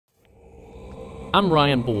I'm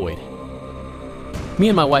Ryan Boyd. Me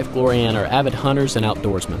and my wife Glorianne are avid hunters and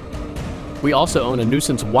outdoorsmen. We also own a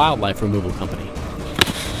nuisance wildlife removal company.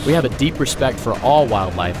 We have a deep respect for all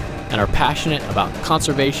wildlife and are passionate about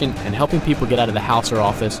conservation and helping people get out of the house or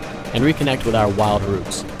office and reconnect with our wild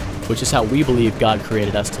roots, which is how we believe God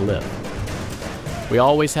created us to live. We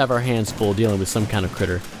always have our hands full dealing with some kind of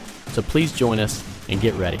critter, so please join us and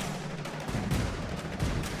get ready.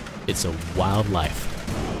 It's a wild life.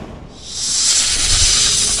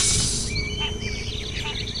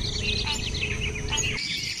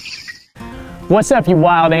 What's up, you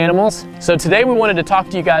wild animals? So today we wanted to talk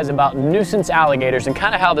to you guys about nuisance alligators and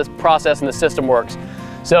kind of how this process and the system works.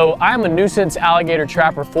 So I'm a nuisance alligator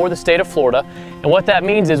trapper for the state of Florida, and what that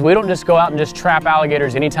means is we don't just go out and just trap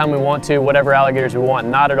alligators anytime we want to, whatever alligators we want,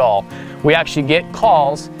 not at all. We actually get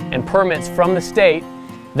calls and permits from the state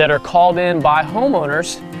that are called in by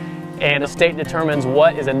homeowners, and the state determines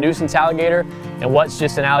what is a nuisance alligator and what's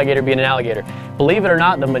just an alligator being an alligator. Believe it or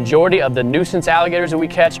not, the majority of the nuisance alligators that we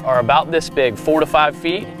catch are about this big, 4 to 5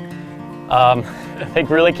 feet. They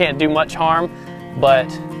really can't do much harm, but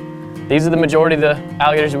these are the majority of the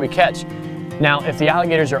alligators that we catch. Now, if the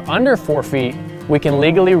alligators are under 4 feet, we can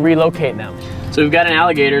legally relocate them. So we've got an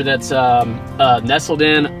alligator that's nestled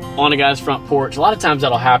in on a guy's front porch. A lot of times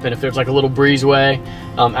that'll happen if there's like a little breezeway.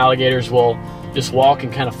 Alligators will just walk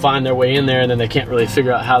and kind of find their way in there, and then they can't really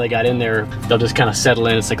figure out how they got in there. They'll just kind of settle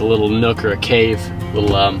in. It's like a little nook or a cave,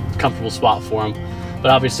 little comfortable spot for them.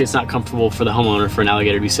 But obviously it's not comfortable for the homeowner for an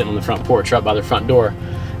alligator to be sitting on the front porch right by their front door.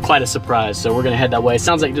 Quite a surprise. So we're gonna head that way. It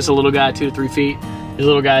sounds like just a little guy, 2 to 3 feet. These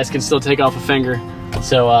little guys can still take off a finger.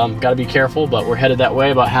 So gotta be careful, but we're headed that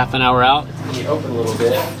way about half an hour out. Let me open a little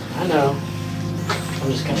bit. I know.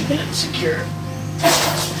 I'm just gonna get it secure.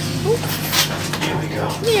 Here we go.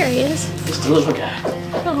 There he is. Just a little guy.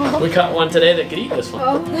 Oh. We caught one today that could eat this one.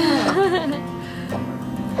 Oh.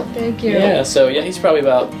 Thank you. Yeah, so yeah, he's probably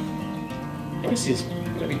about, I guess he's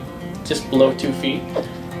maybe just below 2 feet.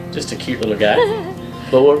 Just a cute little guy.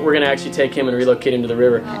 But we're gonna actually take him and relocate him to the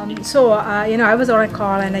river. You know, I was on a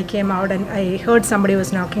call and I came out and I heard somebody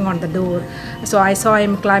was knocking on the door. So I saw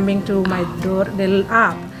him climbing to my door, little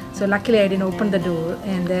up. So luckily I didn't open the door,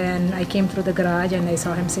 and then I came through the garage and I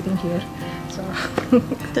saw him sitting here. So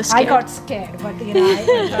I got scared, but you know, I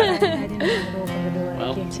didn't want to open the door.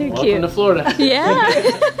 Well, Too welcome cute. to Florida. Yeah.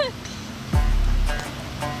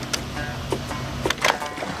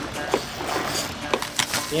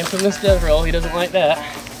 The infamous death roll, he doesn't like that.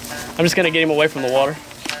 I'm just gonna get him away from the water.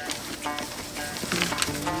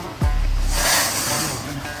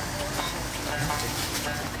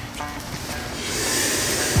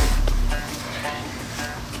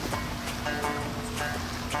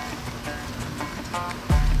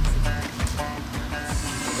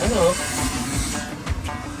 Hello.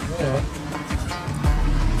 Yeah.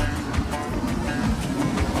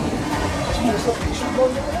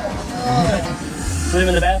 Put him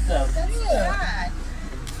in the bathtub.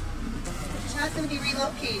 Chad's gonna be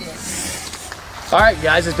relocated. All right,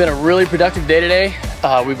 guys, it's been a really productive day today.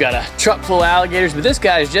 We've got a truck full of alligators, but this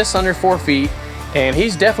guy is just under 4 feet, and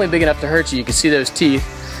he's definitely big enough to hurt you. You can see those teeth,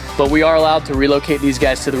 but we are allowed to relocate these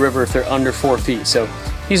guys to the river if they're under 4 feet. So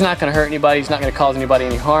he's not gonna hurt anybody. He's not gonna cause anybody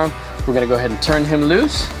any harm. We're gonna go ahead and turn him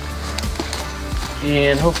loose,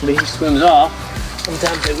 and hopefully he swims off.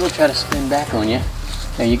 Sometimes they will try to spin back on you.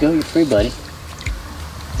 There you go, you're free, buddy.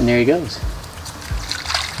 And there he goes.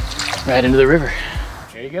 Right into the river.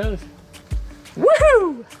 There he goes.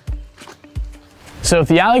 Woohoo! So if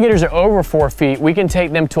the alligators are over 4 feet, we can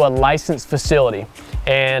take them to a licensed facility.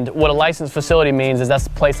 And what a licensed facility means is that's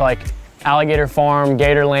a place like Alligator Farm,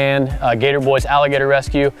 Gatorland, Gator Boys Alligator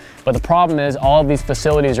Rescue. But the problem is all of these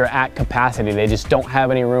facilities are at capacity. They just don't have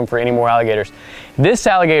any room for any more alligators. This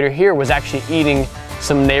alligator here was actually eating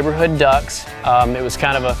some neighborhood ducks. It was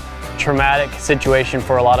kind of a traumatic situation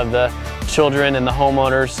for a lot of the children and the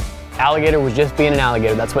homeowners. Alligator was just being an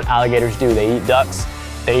alligator. That's what alligators do. They eat ducks,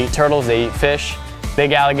 they eat turtles, they eat fish.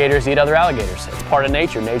 Big alligators eat other alligators. It's part of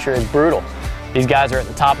nature. Nature is brutal. These guys are at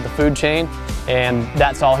the top of the food chain, and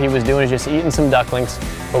that's all he was doing, is just eating some ducklings.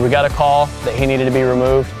 But we got a call that he needed to be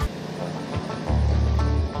removed.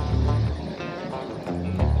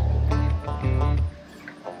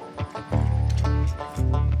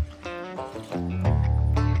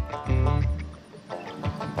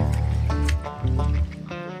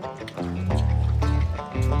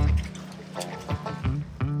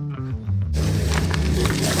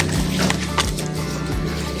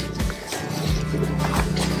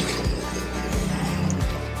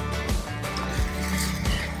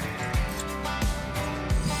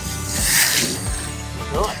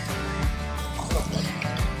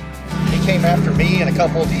 came after me and a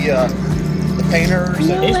couple of the painters.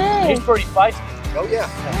 No way. He's pretty feisty. Oh yeah.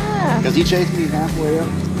 Yeah. Because he chased me halfway up.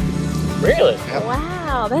 Really? Yep.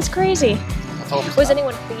 Wow, that's crazy. I told him Was stop.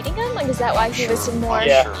 anyone feeding him? Like, is that why he was some more?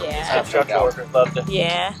 Yeah. Yeah. Construction workers loved it.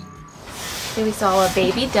 Yeah. We saw a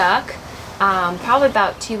baby duck probably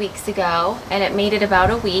about 2 weeks ago, and it made it about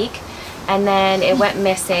a week, and then it went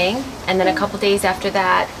missing, and then a couple days after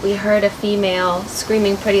that we heard a female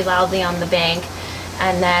screaming pretty loudly on the bank,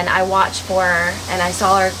 and then I watched for her and I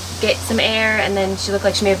saw her get some air, and then she looked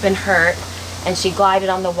like she may have been hurt, and she glided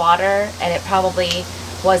on the water, and it probably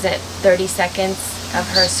wasn't 30 seconds of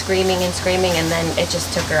her screaming and screaming, and then it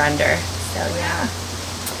just took her under. So yeah.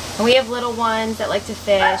 And we have little ones that like to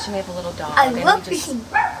fish, and we have a little dog. I and love we just fishing.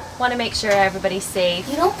 want to make sure everybody's safe.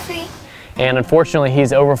 You don't free. And unfortunately,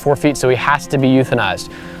 he's over 4 feet, so he has to be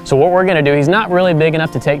euthanized. So what we're gonna do, he's not really big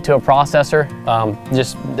enough to take to a processor.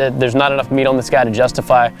 There's not enough meat on this guy to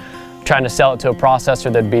justify trying to sell it to a processor.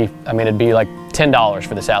 It'd be like $10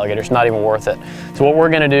 for this alligator. It's not even worth it. So what we're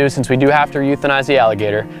gonna do, since we do have to euthanize the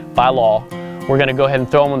alligator by law, we're gonna go ahead and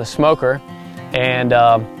throw him in the smoker and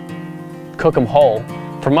cook him whole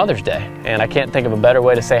for Mother's Day. And I can't think of a better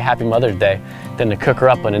way to say Happy Mother's Day than to cook her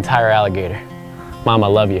up an entire alligator. Mom, I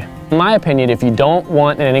love you. In my opinion, if you don't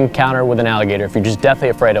want an encounter with an alligator, if you're just deathly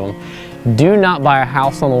afraid of them, do not buy a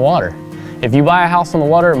house on the water. If you buy a house on the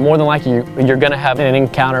water, more than likely you're gonna have an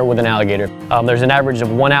encounter with an alligator. There's an average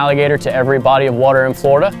of 1 alligator to every body of water in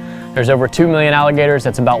Florida. There's over 2 million alligators.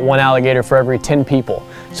 That's about 1 alligator for every 10 people.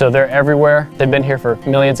 So they're everywhere. They've been here for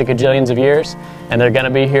millions and gajillions of years, and they're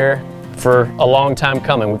gonna be here for a long time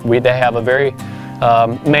coming. They have a very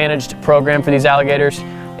managed program for these alligators,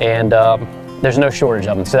 and there's no shortage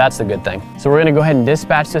of them, so that's the good thing. So we're gonna go ahead and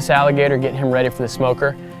dispatch this alligator, get him ready for the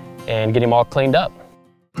smoker, and get him all cleaned up.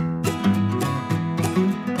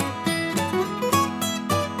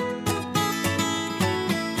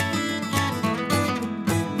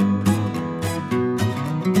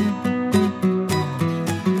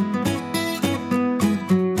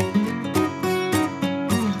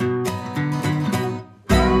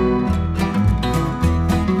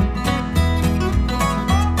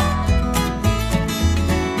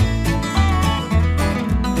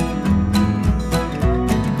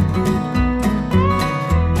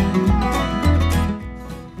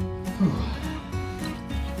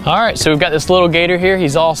 All right, so we've got this little gator here.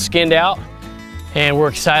 He's all skinned out, and we're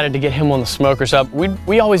excited to get him on the smoker. So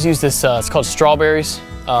we always use this, it's called strawberries.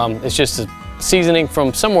 It's just a seasoning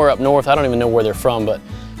from somewhere up north. I don't even know where they're from, but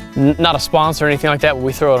not a sponsor or anything like that, but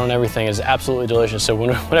we throw it on everything. It's absolutely delicious. So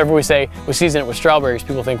whenever we say we season it with strawberries,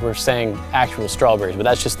 people think we're saying actual strawberries, but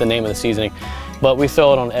that's just the name of the seasoning. But we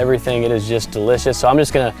throw it on everything. It is just delicious. So I'm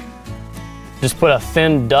just gonna put a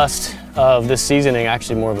thin dust of this seasoning,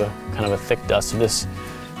 actually more of a kind of a thick dust of this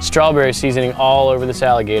strawberry seasoning all over this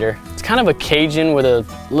alligator. It's kind of a Cajun with a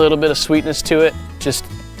little bit of sweetness to it. Just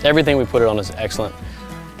everything we put it on is excellent.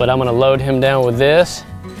 But I'm gonna load him down with this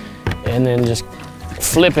and then just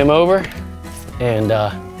flip him over and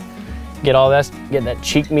get that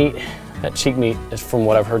cheek meat. That cheek meat is, from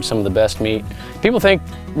what I've heard, some of the best meat. People think,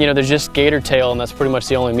 you know, there's just gator tail and that's pretty much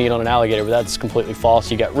the only meat on an alligator, but that's completely false.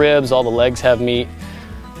 You got ribs, all the legs have meat.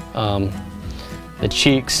 The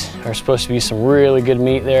cheeks are supposed to be some really good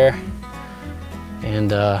meat there.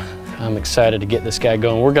 And I'm excited to get this guy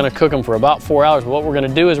going. We're gonna cook him for about 4 hours. What we're gonna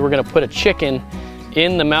do is we're gonna put a chicken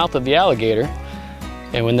in the mouth of the alligator.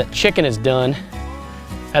 And when that chicken is done,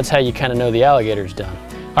 that's how you kind of know the alligator's done.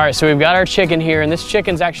 All right, so we've got our chicken here, and this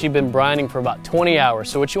chicken's actually been brining for about 20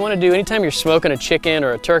 hours. So what you wanna do, anytime you're smoking a chicken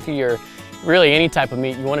or a turkey or really any type of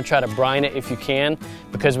meat, you wanna try to brine it if you can,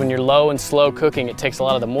 because when you're low and slow cooking, it takes a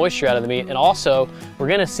lot of the moisture out of the meat. And also, we're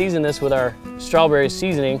gonna season this with our strawberry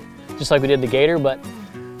seasoning, just like we did the gator, but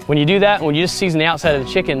when you do that, when you just season the outside of the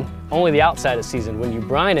chicken, only the outside is seasoned. When you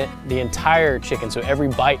brine it, the entire chicken, so every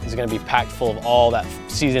bite is gonna be packed full of all that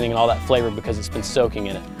seasoning and all that flavor because it's been soaking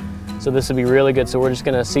in it. So this will be really good. So we're just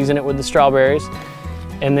gonna season it with the strawberries,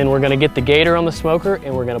 and then we're gonna get the gator on the smoker,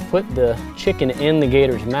 and we're gonna put the chicken in the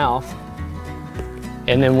gator's mouth.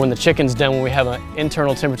 And then when the chicken's done, when we have an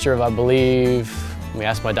internal temperature of, I believe, let me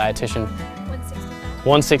ask my dietitian,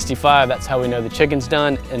 165, that's how we know the chicken's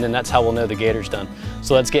done, and then that's how we'll know the gator's done.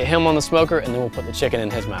 So let's get him on the smoker, and then we'll put the chicken in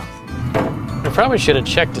his mouth. I probably should have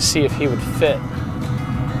checked to see if he would fit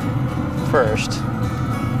first.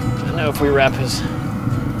 I know if we wrap his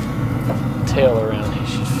tail around,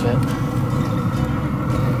 he should fit.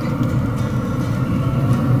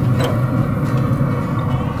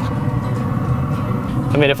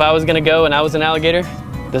 I mean, if I was gonna go and I was an alligator,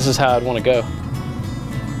 this is how I'd wanna go.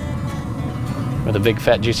 With a big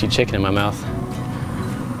fat juicy chicken in my mouth.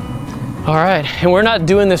 All right, and we're not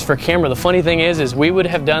doing this for camera. The funny thing is we would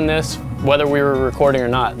have done this whether we were recording or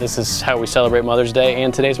not. This is how we celebrate Mother's Day,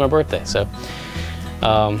 and today's my birthday. So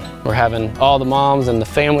we're having all the moms and the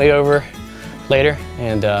family over later,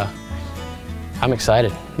 and I'm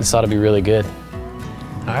excited. This ought to be really good.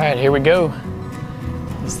 All right, here we go.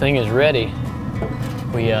 This thing is ready.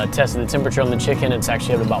 We tested the temperature on the chicken. It's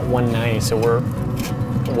actually at about 190, so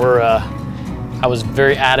I was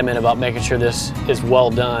very adamant about making sure this is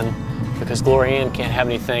well done, because Glorianne can't have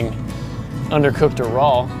anything undercooked or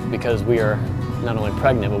raw, because we are not only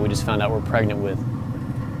pregnant, but we just found out we're pregnant with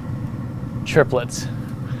triplets.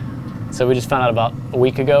 So we just found out about a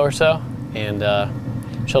week ago or so, and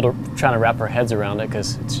she's trying to wrap her heads around it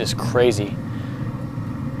because it's just crazy.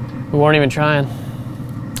 We weren't even trying.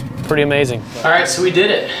 Pretty amazing. All right, so we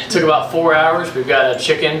did it. It took about 4 hours. We've got a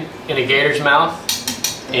chicken in a gator's mouth,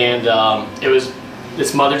 and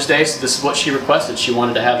it's Mother's Day, so this is what she requested. She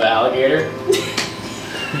wanted to have an alligator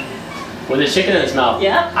with a chicken in its mouth.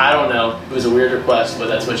 Yeah. I don't know. It was a weird request, but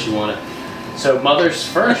that's what she wanted. So Mother's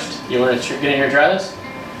first. You want to get in here and try this?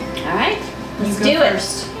 All right, let's do it.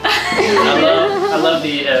 I love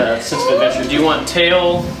the sense of adventure. Do you want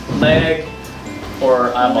tail, leg,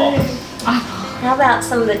 or eyeball? How about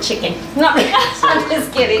some of the chicken? No, I'm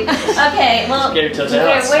just kidding. Okay, well, Get her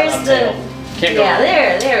where's the? Can't go Yeah,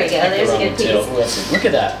 wrong. there we go. There's a good piece. Look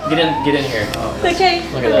at that. Get in here. Okay,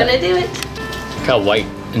 Look we're at that. gonna do it. Look how white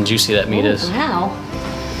and juicy that meat is. Wow.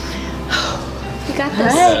 You got All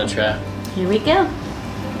this. right. Try. Here we go.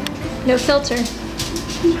 No filter.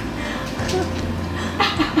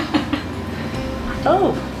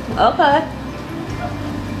 Oh, okay.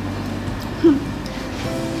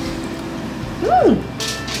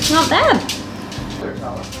 Not bad.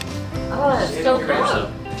 Oh, it's so good.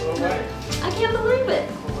 I can't believe it.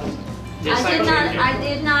 I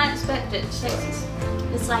did not expect it.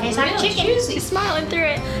 It's like real chicken. juicy. She's smiling through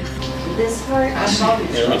it. This part.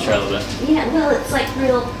 Here, let me try a little bit. Yeah, well, it's like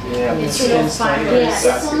real. Yeah, It's the real skin's fine. tiny.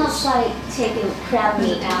 Yeah, it's almost like taking crab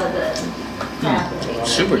meat out of the crab leg.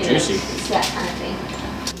 Super You know, juicy. It's that kind of thing.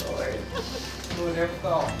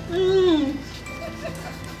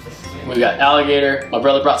 We got alligator. My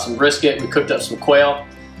brother brought some brisket. We cooked up some quail.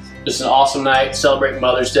 Just an awesome night celebrating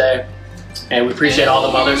Mother's Day. And we appreciate all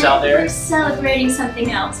the mothers out We're there. celebrating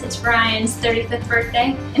something else. It's Ryan's 35th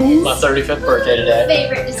birthday, and his My 35th birthday today.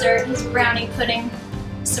 favorite dessert is brownie pudding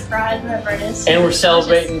surprise, whatever it is. And we're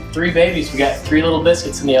celebrating 3 babies. We got 3 little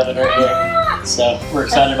biscuits in the oven right here. So we're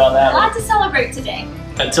excited about A that. lot to celebrate today.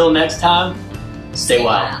 Until next time, stay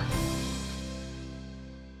wild.